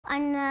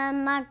eine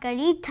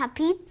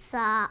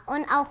Margherita-Pizza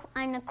und auch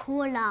eine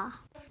Cola.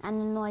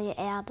 Eine neue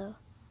Erde.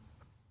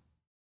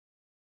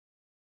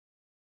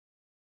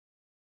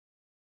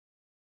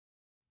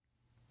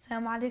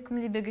 Assalamu alaikum,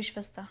 liebe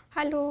Geschwister.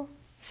 Hallo.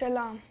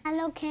 Salam.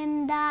 Hallo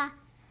Kinder.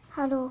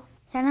 Hallo.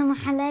 Salam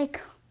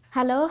alaikum.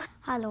 Hallo.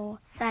 Hallo.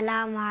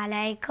 Salam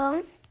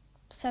alaikum.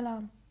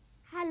 Salam.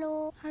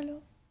 Hallo.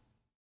 Hallo.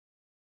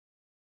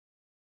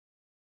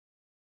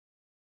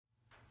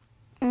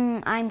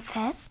 Ein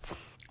Fest.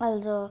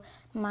 Also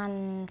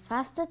man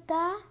fastet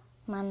da,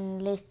 man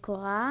liest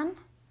Koran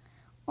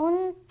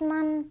und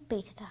man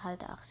betet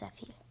halt auch sehr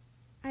viel.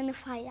 Eine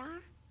Feier.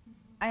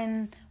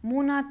 Ein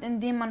Monat,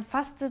 in dem man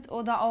fastet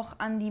oder auch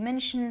an die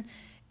Menschen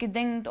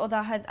gedenkt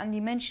oder halt an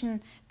die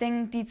Menschen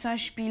denkt, die zum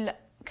Beispiel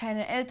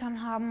keine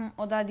Eltern haben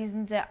oder die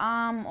sind sehr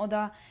arm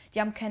oder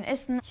die haben kein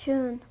Essen.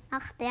 Schön.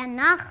 Nach der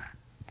Nacht,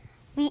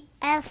 wir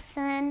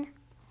essen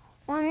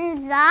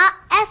unser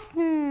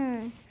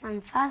Essen.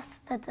 Man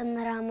fastet in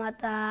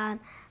Ramadan,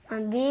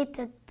 man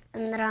betet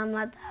in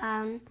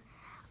Ramadan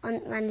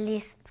und man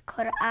liest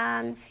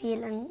Koran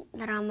viel in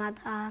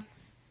Ramadan.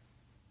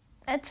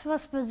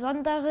 Etwas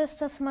Besonderes,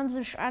 dass man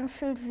sich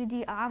anfühlt, wie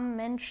die armen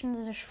Menschen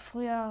sich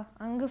früher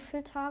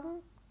angefühlt haben.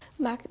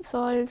 Man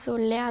soll so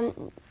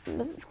lernen,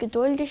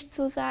 geduldig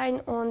zu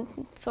sein und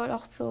soll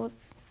auch so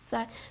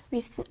sein, wie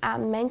es den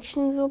armen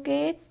Menschen so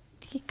geht,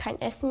 die kein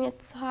Essen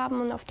jetzt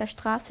haben und auf der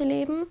Straße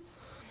leben.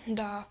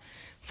 Da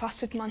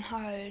fastet man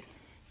halt,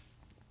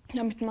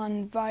 damit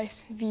man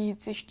weiß, wie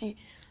sich die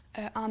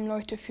armen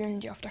Leute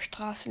fühlen, die auf der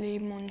Straße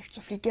leben und nicht so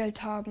viel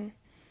Geld haben.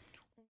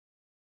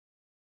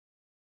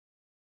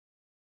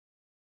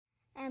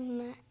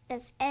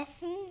 Das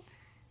Essen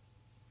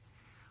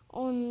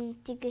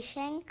und die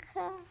Geschenke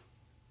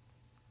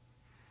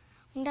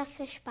und dass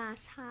wir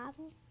Spaß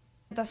haben.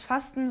 Das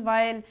Fasten,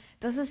 weil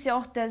das ist ja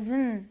auch der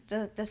Sinn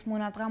des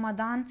Monat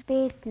Ramadan.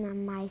 Beten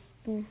am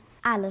meisten.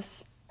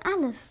 Alles.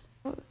 Alles.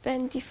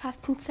 Wenn die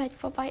Fastenzeit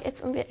vorbei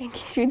ist und wir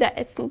endlich wieder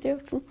essen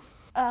dürfen.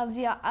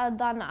 Wir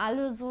dann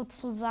alle so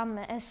zusammen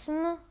essen.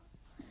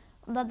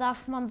 Und da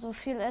darf man so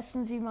viel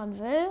essen, wie man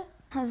will.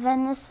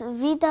 Wenn es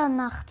wieder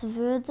Nacht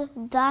wird,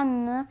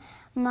 dann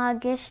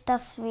mag ich,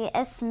 dass wir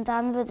essen.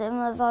 Dann wird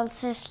immer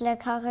solche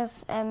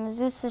leckeres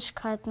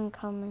Süßigkeiten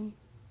kommen.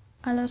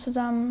 Alle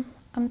zusammen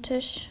am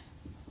Tisch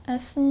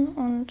essen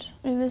und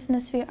wir wissen,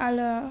 dass wir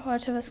alle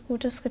heute was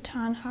Gutes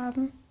getan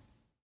haben.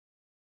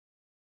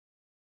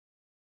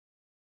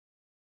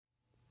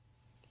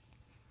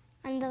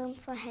 Anderen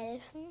zu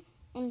helfen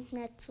und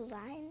nett zu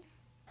sein.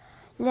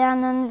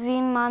 Lernen,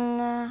 wie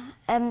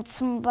man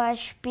zum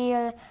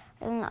Beispiel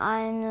in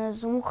eine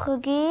Suche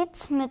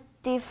geht mit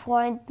den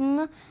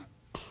Freunden,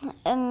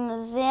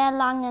 sehr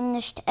lange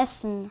nicht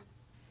essen.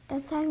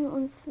 Dann sagen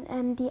uns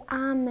die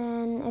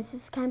Armen, es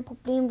ist kein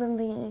Problem, wenn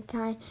wir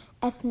kein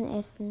Essen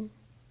essen.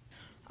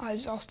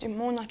 Also aus dem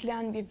Monat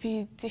lernen wir,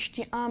 wie sich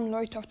die armen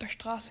Leute auf der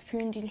Straße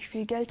fühlen, die nicht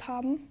viel Geld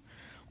haben.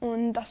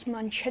 Und dass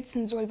man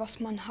schätzen soll, was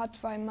man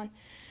hat, weil man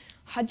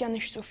hat ja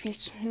nicht so viel.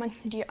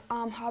 Manche, die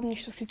arm haben,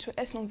 nicht so viel zu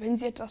essen. Und wenn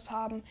sie etwas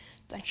haben,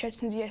 dann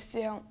schätzen sie es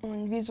sehr.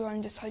 Und wir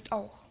sollen das halt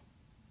auch.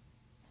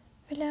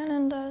 Wir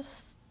lernen,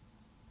 dass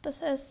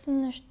das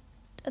Essen nicht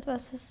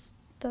etwas ist,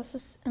 das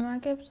es immer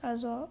gibt.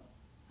 Also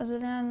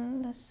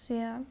lernen, dass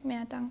wir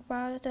mehr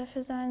dankbar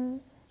dafür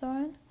sein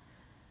sollen.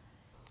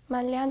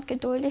 Man lernt,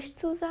 geduldig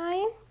zu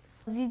sein.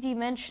 Wie die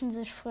Menschen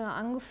sich früher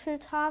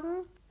angefühlt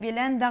haben. Wir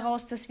lernen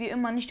daraus, dass wir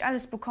immer nicht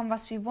alles bekommen,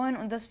 was wir wollen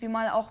und dass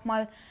wir auch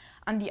mal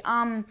an die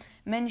armen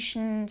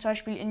Menschen, zum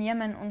Beispiel in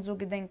Jemen und so,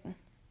 gedenken.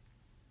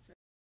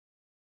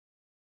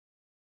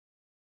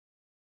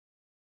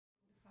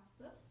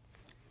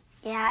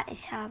 Ja,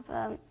 ich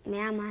habe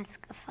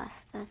mehrmals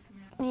gefastet.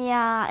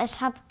 Ja, ich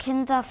habe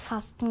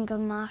Kinderfasten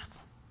gemacht.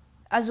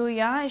 Also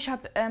ja, ich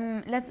habe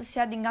letztes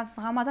Jahr den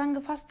ganzen Ramadan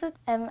gefastet.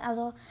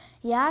 Also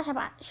ja, ich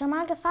habe schon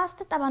mal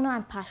gefastet, aber nur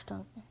ein paar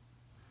Stunden.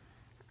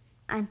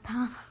 Ein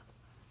paar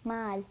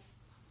Mal.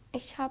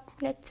 Ich habe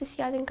letztes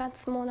Jahr den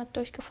ganzen Monat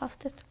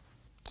durchgefastet.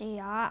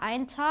 Ja,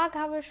 einen Tag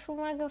habe ich schon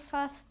mal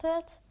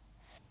gefastet.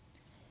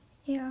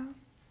 Ja.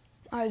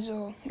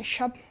 Also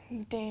ich habe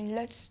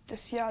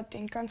letztes Jahr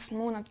den ganzen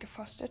Monat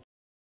gefastet.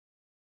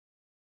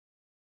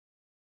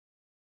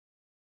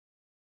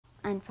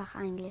 Einfach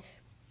eigentlich.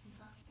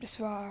 Es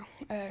war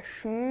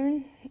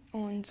schön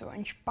und so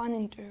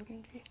entspannend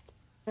irgendwie.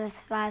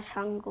 Das war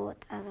schon gut.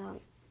 Also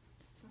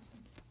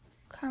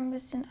Kann ein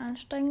bisschen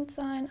anstrengend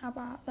sein,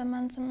 aber wenn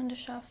man es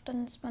zumindest schafft,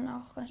 dann ist man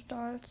auch ganz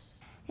stolz.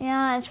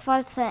 Ja, ich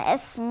wollte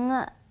essen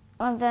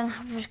und dann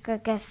habe ich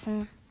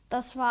gegessen.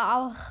 Das war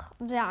auch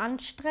sehr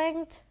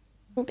anstrengend.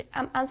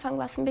 Am Anfang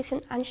war es ein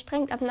bisschen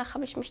anstrengend, aber danach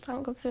habe ich mich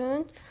daran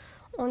gewöhnt.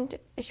 Und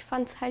ich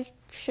fand es halt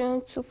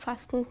schön zu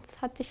fasten.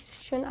 Es hat sich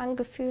schön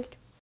angefühlt.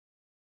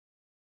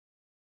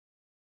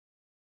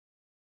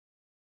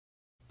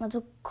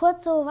 also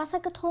kurz so Wasser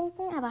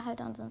getrunken, aber halt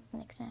ansonsten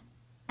nichts mehr.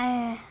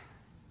 Nein.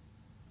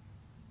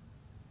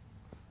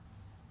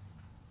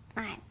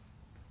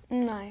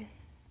 Nein.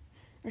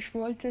 Ich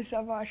wollte es,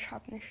 aber ich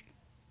habe nicht.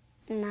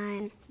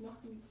 Nein.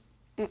 Noch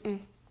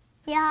nie.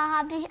 Ja,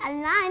 habe ich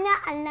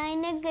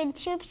alleine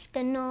Chips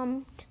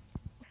genommen.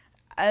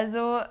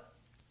 Also,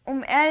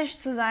 um ehrlich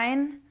zu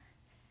sein,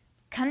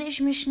 kann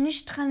ich mich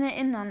nicht dran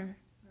erinnern.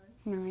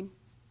 Nein,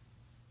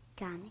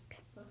 gar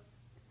nichts.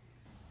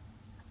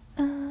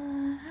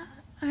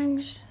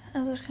 Eigentlich,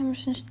 also ich kann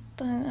mich nicht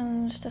daran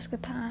erinnern, dass ich das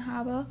getan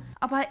habe.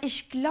 Aber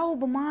ich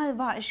glaube, mal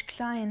war ich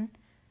klein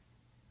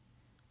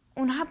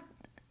und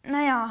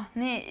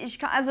ich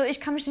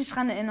kann mich nicht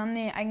dran erinnern.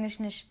 Nee, eigentlich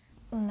nicht.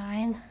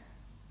 Nein.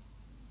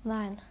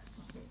 Nein.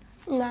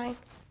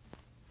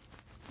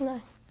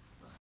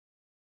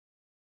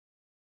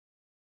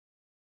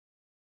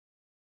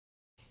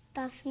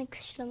 Dass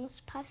nichts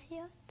Schlimmes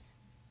passiert.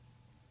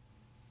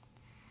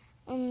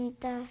 Und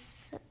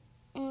dass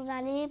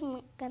unser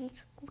Leben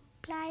ganz gut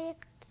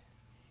bleibt.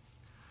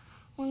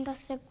 Und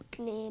dass wir gut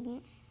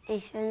leben.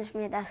 Ich wünsche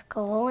mir, dass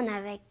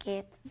Corona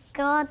weggeht.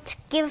 Gott,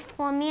 gib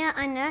von mir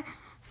eine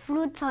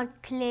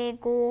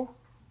Flugzeuglego.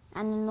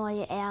 Eine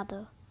neue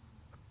Erde.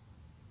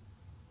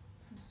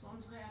 Findest du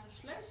unsere Erde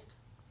schlecht?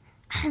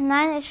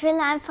 Nein, ich will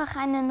einfach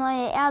eine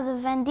neue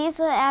Erde. Wenn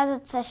diese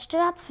Erde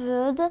zerstört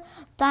würde,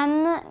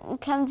 dann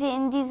können wir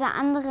in diese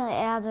andere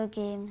Erde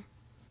gehen.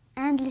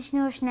 Endlich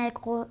nur schnell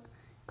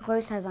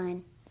größer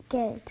sein.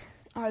 Geld.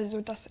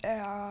 Also, dass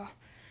er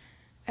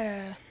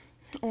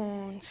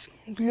uns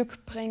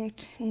Glück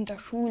bringt in der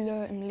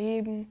Schule, im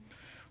Leben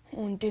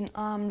und den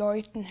armen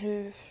Leuten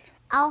hilft.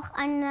 Auch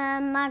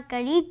eine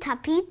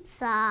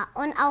Margherita-Pizza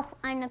und auch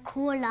eine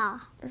Cola.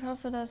 Ich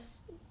hoffe,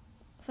 dass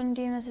von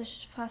dem, dass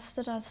ich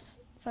faste, dass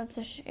falls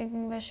ich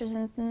irgendwelche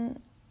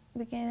Sünden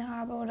begangen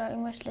habe oder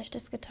irgendwas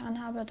Schlechtes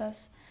getan habe,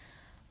 dass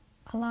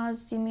Allah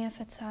sie mir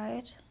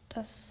verzeiht,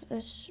 dass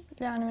ich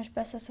lerne, mich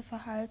besser zu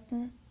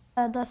verhalten.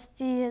 Dass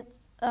die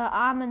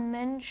armen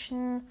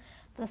Menschen,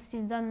 dass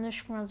die dann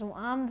nicht mehr so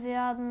arm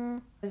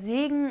werden.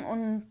 Segen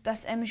und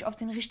dass er mich auf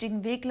den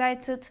richtigen Weg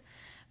leitet,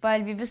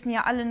 weil wir wissen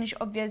ja alle nicht,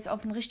 ob wir jetzt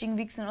auf dem richtigen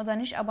Weg sind oder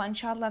nicht, aber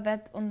inshallah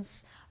wird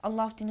uns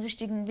Allah auf den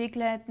richtigen Weg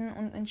leiten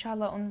und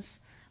inshallah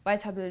uns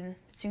weiterbilden,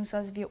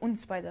 beziehungsweise wir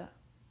uns beide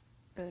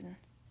bilden.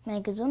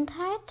 Mehr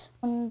Gesundheit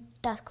und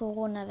dass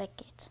Corona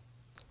weggeht.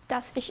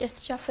 Dass ich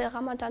es schaffe,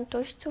 Ramadan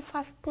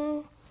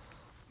durchzufasten,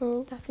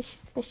 dass ich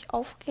es nicht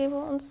aufgebe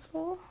und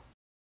so.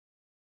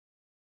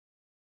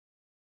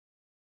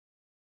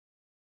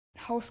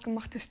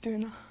 Hausgemachtes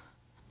Döner.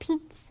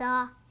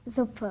 Pizza.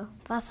 Suppe,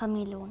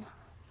 Wassermelone.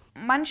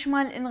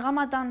 Manchmal in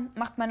Ramadan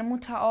macht meine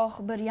Mutter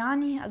auch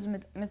Biryani, also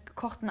mit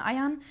gekochten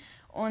Eiern.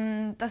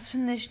 Und das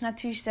finde ich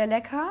natürlich sehr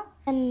lecker.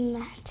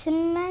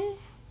 Timmen,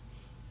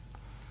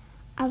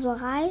 also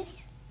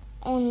Reis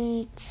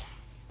und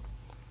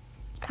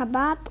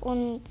Kebab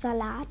und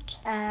Salat.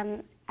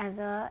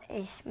 Also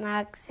ich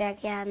mag sehr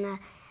gerne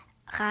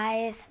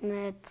Reis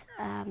mit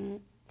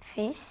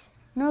Fisch.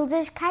 Nur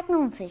Süßigkeiten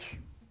und Fisch.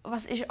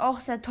 Was ich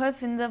auch sehr toll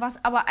finde,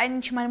 was aber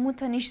eigentlich meine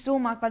Mutter nicht so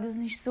mag, weil das ist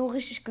nicht so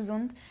richtig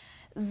gesund,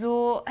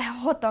 so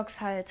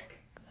Hotdogs halt.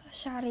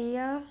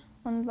 Sharia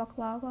und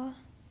Baklava.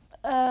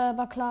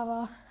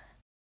 Baklava.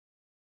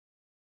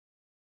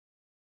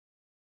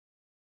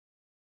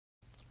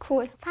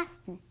 Cool.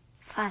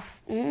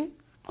 Fasten.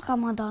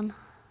 Ramadan.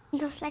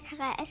 Und das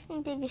leckere Essen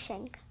und die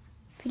Geschenke.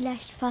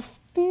 Vielleicht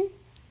fasten.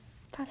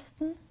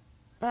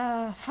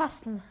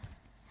 Fasten.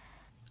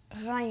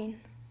 Rein.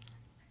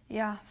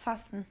 Ja,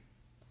 Fasten.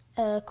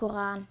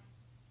 Koran.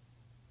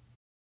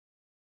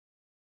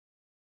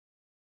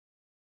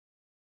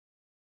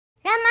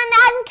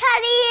 Ramadan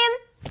Karim.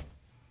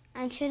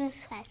 Ein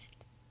schönes Fest.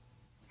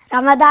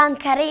 Ramadan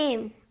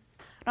Karim.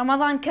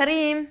 Ramadan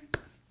Karim.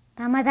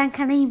 Ramadan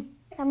Karim.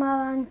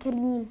 Ramadan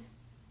Karim.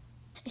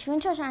 Ich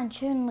wünsche euch einen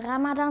schönen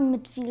Ramadan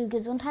mit viel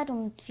Gesundheit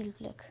und mit viel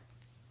Glück.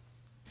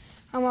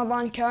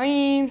 Ramadan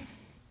Karim.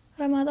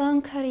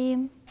 Ramadan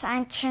Karim.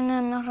 Einen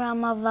schönen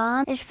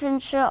Ramadan. Ich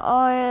wünsche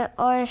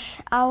euch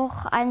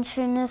auch ein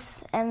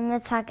schönes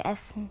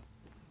Mittagessen.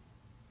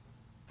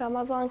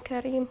 Ramadan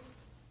Karim.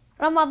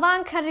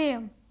 Ramadan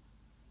Karim.